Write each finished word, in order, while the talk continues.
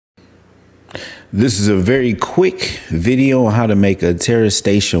This is a very quick video on how to make a Terra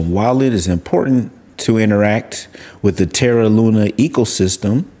Station wallet. It's important to interact with the Terra Luna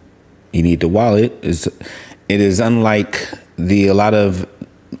ecosystem. You need the wallet. It is unlike a lot of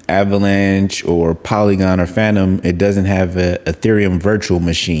Avalanche or Polygon or Phantom. It doesn't have a Ethereum virtual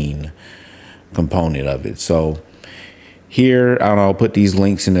machine component of it. So here, I'll put these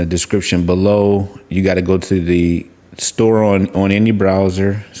links in the description below. You got to go to the store on any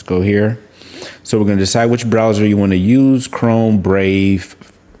browser. Let's go here. So we're going to decide which browser you want to use: Chrome, Brave,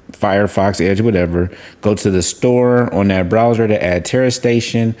 Firefox, Edge, whatever. Go to the store on that browser to add Terra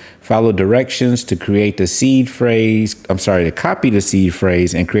Station. Follow directions to create the seed phrase. To copy the seed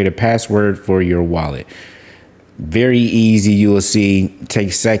phrase and create a password for your wallet. Very easy. You will see.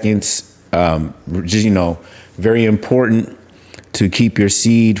 Takes seconds. Very important to keep your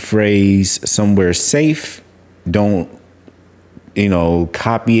seed phrase somewhere safe. Don't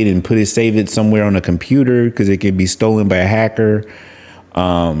copy it and save it somewhere on a computer, because it could be stolen by a hacker.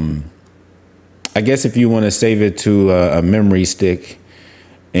 I guess if you want to save it to a memory stick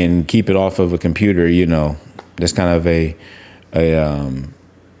and keep it off of a computer, that's kind of a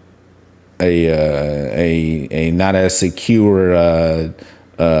not as secure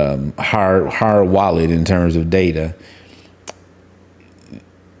hard wallet in terms of data.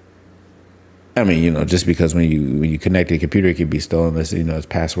 I mean, just because when you connect to a computer, it can be stolen unless, it's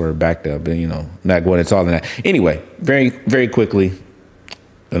password backed up, but, not going into all of that. Anyway, very, very quickly,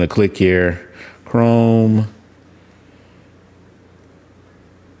 gonna click here, Chrome.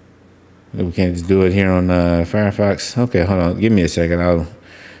 We can't just do it here on Firefox. Okay, hold on, give me a second. I'll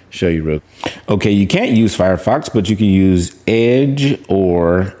show you real. Okay, you can't use Firefox, but you can use Edge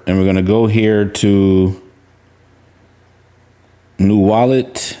and we're gonna go here to New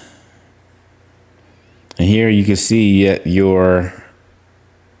Wallet. And here you can see your,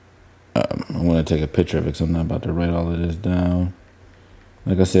 I'm going to take a picture of it because I'm not about to write all of this down.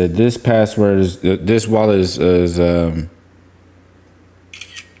 Like I said, this password is, this wallet is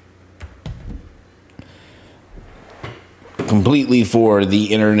completely for the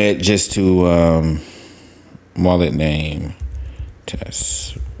internet, just to, wallet name,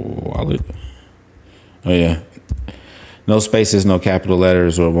 test wallet. Oh yeah. No spaces, no capital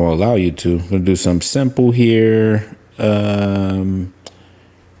letters, or it won't allow you to. We'll do something simple here. If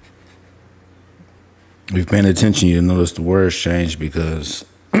you've paying attention, you'll notice the words changed because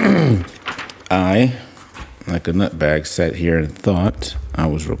I, like a nutbag, sat here and thought I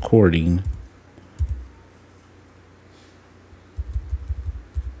was recording.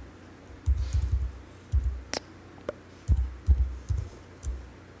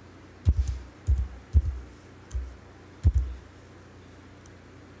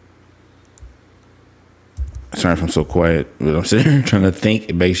 Sorry if I'm so quiet, but I'm sitting here trying to think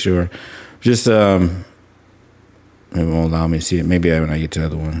and make sure. Just it won't allow me to see it. Maybe when I get to the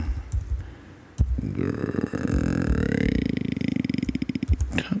other one.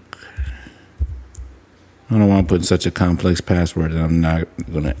 I don't want to put such a complex password that I'm not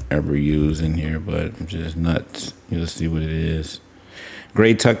gonna ever use in here, but I'm just nuts. You'll see what it is.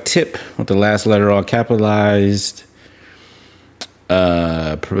 Gray Tuck tip with the last letter all capitalized.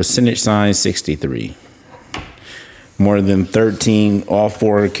 Percentage sign 63. More than 13, all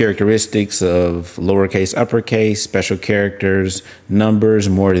four characteristics of lowercase, uppercase, special characters, numbers,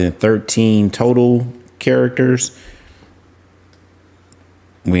 more than 13 total characters.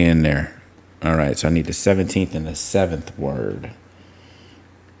 We in there. All right, so I need the 17th and the 7th word.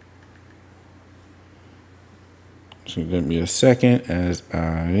 So give me a second as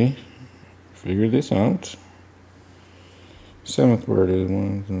I figure this out. 7th word is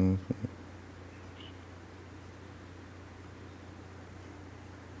one.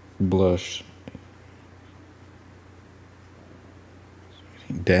 Blush.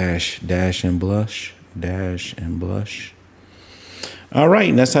 Dash and blush. Dash and blush. All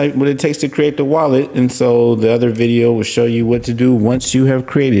right, and that's what it takes to create the wallet. And so the other video will show you what to do once you have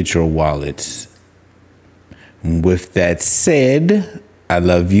created your wallets. With that said, I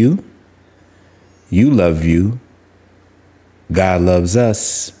love you. You love you. God loves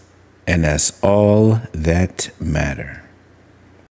us. And that's all that matters.